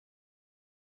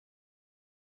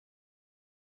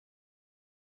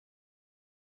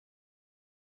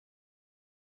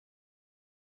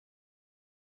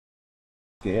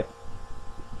landscape,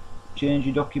 change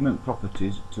your document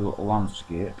properties to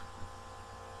landscape.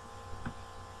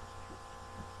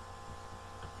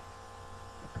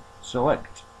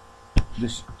 Select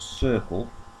this circle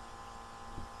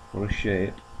for a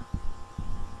shape,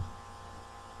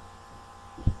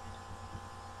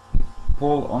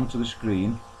 pull onto the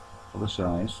screen for the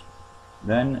size,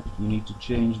 then you need to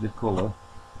change the colour.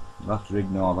 You'll have to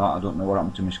ignore that, I don't know what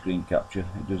happened to my screen capture,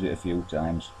 it does it a few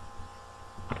times.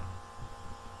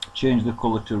 Change the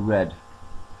colour to red,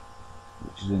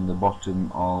 which is in the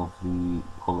bottom of the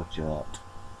colour chart.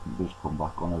 It does come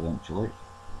back on eventually.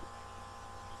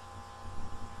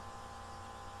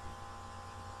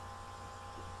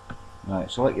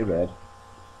 Right, select your red,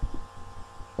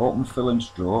 open fill and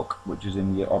stroke, which is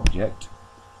in your object,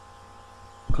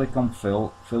 click on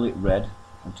fill, fill it red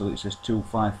until it says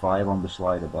 255 on the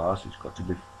slider bar, so it's got to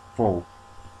be full.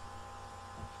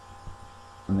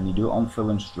 And then you do it on fill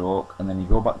and stroke, and then you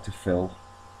go back to fill,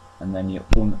 and then you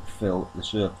unfill the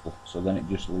circle, so then it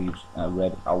just leaves a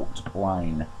red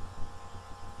outline.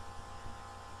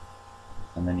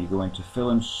 And then you go into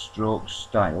fill and stroke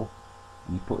style,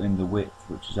 and you put in the width,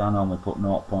 which is I normally put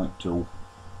 0.2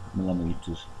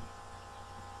 millimeters,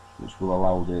 which will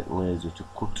allow the laser to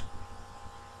cut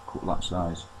that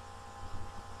size.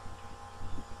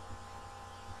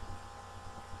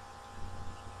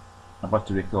 I've had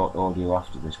to record audio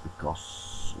after this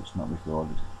because it's not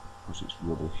recorded, because it's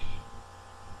rubbish.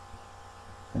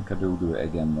 I think I do it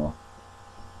again though.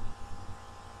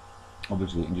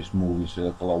 Obviously you can just move your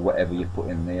circle or whatever you put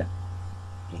in there.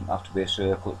 It doesn't have to be a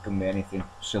circle, it can be anything.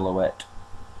 Silhouette,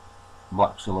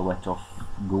 black silhouette off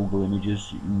Google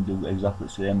Images, you can do exactly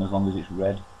the same as long as it's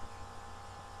red.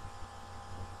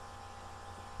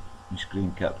 My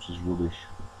screen captures rubbish.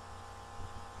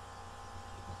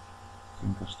 I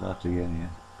think I'll start again here.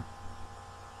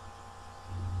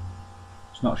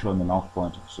 It's not showing the mouse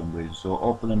pointer for some reason, so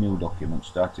open a new document,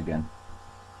 start again.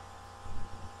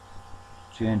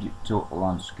 Change it to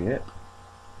landscape.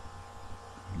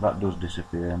 That does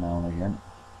disappear now and again.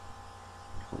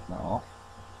 Click that off.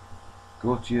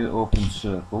 Go to your open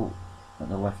circle at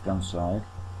the left hand side.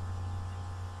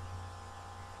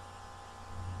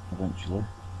 Eventually.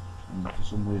 And for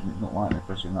some reason it's not like me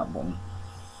pressing that button.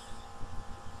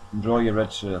 Draw your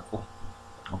red circle,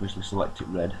 obviously select it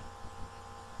red,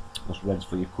 because red's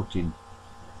for your cutting,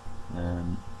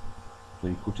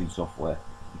 software.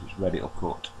 If it's red it'll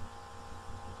cut.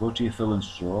 Go to your fill and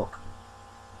stroke,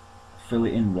 fill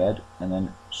it in red, and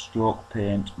then stroke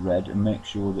paint red, and make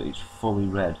sure that it's fully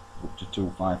red up to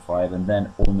 255, and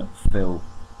then unfill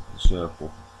the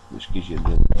circle, which gives you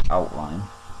the outline,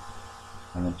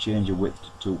 and then change your width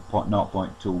to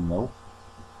 0.2 mil.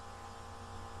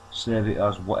 Save it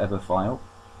as whatever file,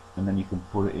 and then you can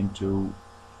put it into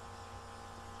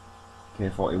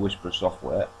K40 Whisper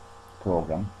software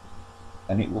program,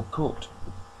 and it will cut.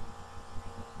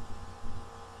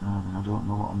 And I don't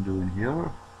know what I'm doing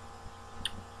here.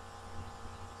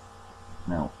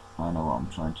 Now I know what I'm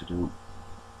trying to do.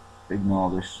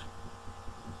 Ignore this.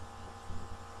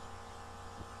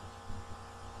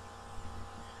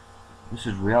 This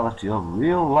is reality of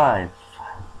real life.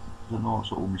 I don't know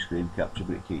what's up with my screen capture,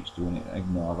 but it keeps doing it.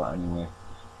 Ignore that anyway.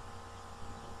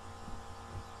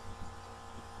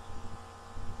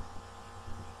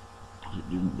 It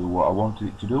didn't do what I wanted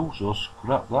it to do, so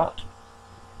scrap that.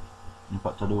 In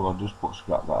fact, I'll just put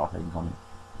scrap that, I think, on it.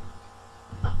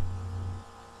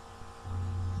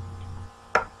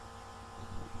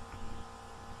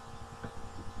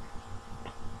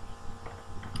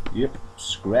 Yep,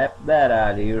 scrap that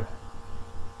out of here.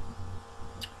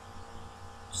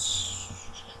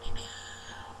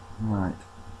 Right,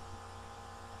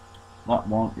 that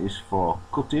one is for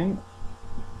cutting.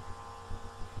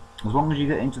 As long as you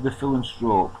get into the fill and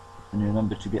stroke, and you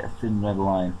remember to get a thin red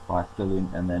line by filling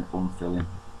and then unfilling.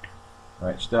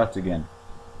 Right, start again.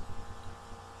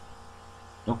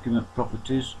 Document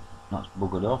properties, that's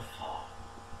buggered off.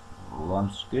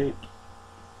 Landscape,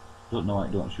 don't know why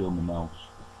it don't show my mouse.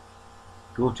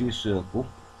 Go to your circle.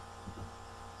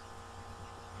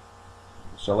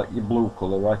 Select your blue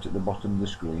colour right at the bottom of the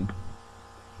screen.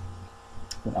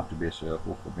 Doesn't have to be a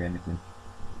circle, could be anything.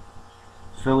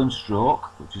 Fill and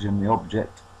stroke, which is in the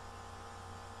object.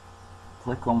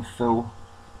 Click on fill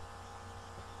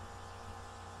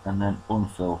and then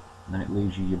unfill, and then it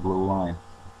leaves you your blue line.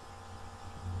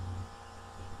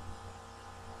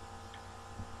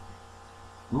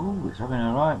 Ooh, it's having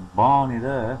a right barney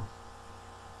there.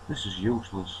 This is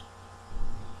useless.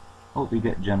 Hope you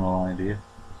get general idea.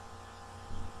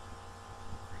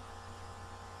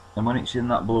 And when it's in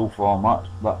that blue format,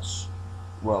 that's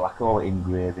well, I call it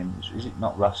engraving. Is it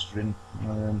not rastering?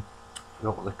 I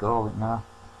forgot what they call it now.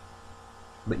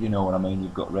 But you know what I mean.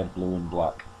 You've got red, blue, and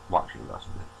black. Black's your raster.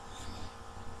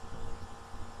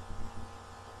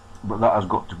 But that has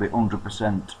got to be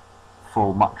 100%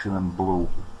 full maximum blue,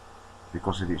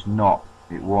 because if it's not,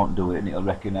 it won't do it, and it'll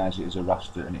recognise it as a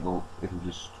raster, and it'll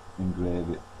just engrave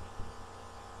it.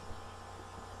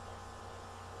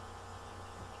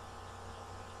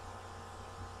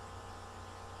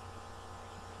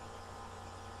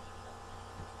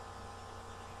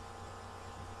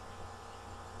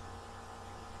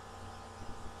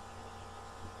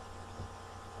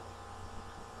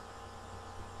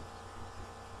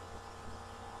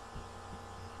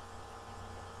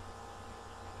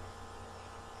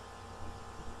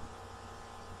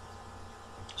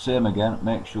 Same again,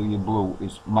 make sure your blue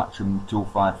is maximum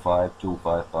 255,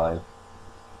 255.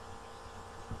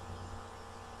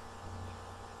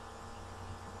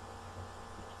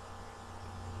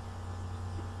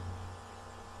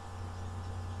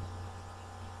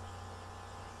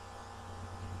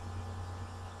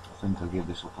 I think I gave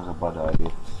this up as a bad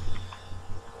idea.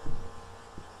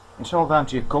 It's all down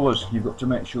to your colours. You've got to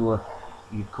make sure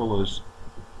your colours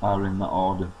are in that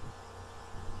order.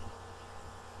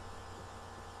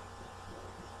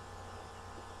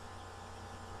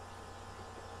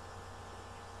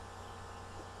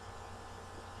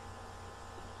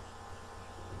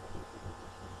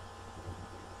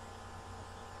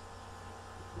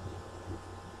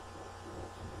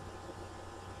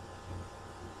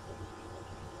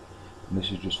 And this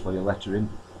is just for your lettering.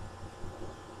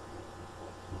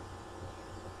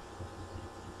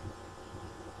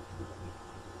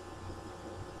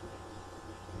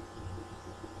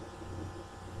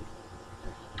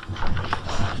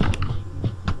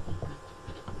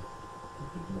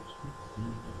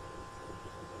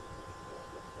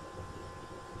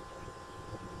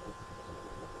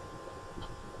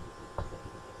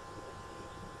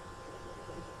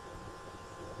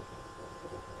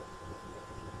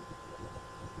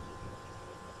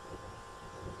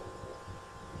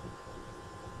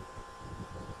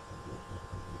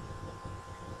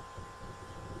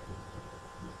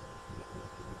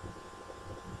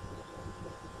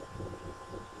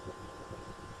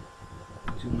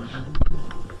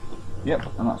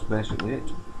 Yep, and that's basically it.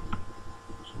 So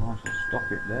I shall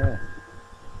stop it there.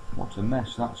 What a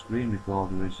mess that screen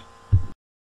recorder is.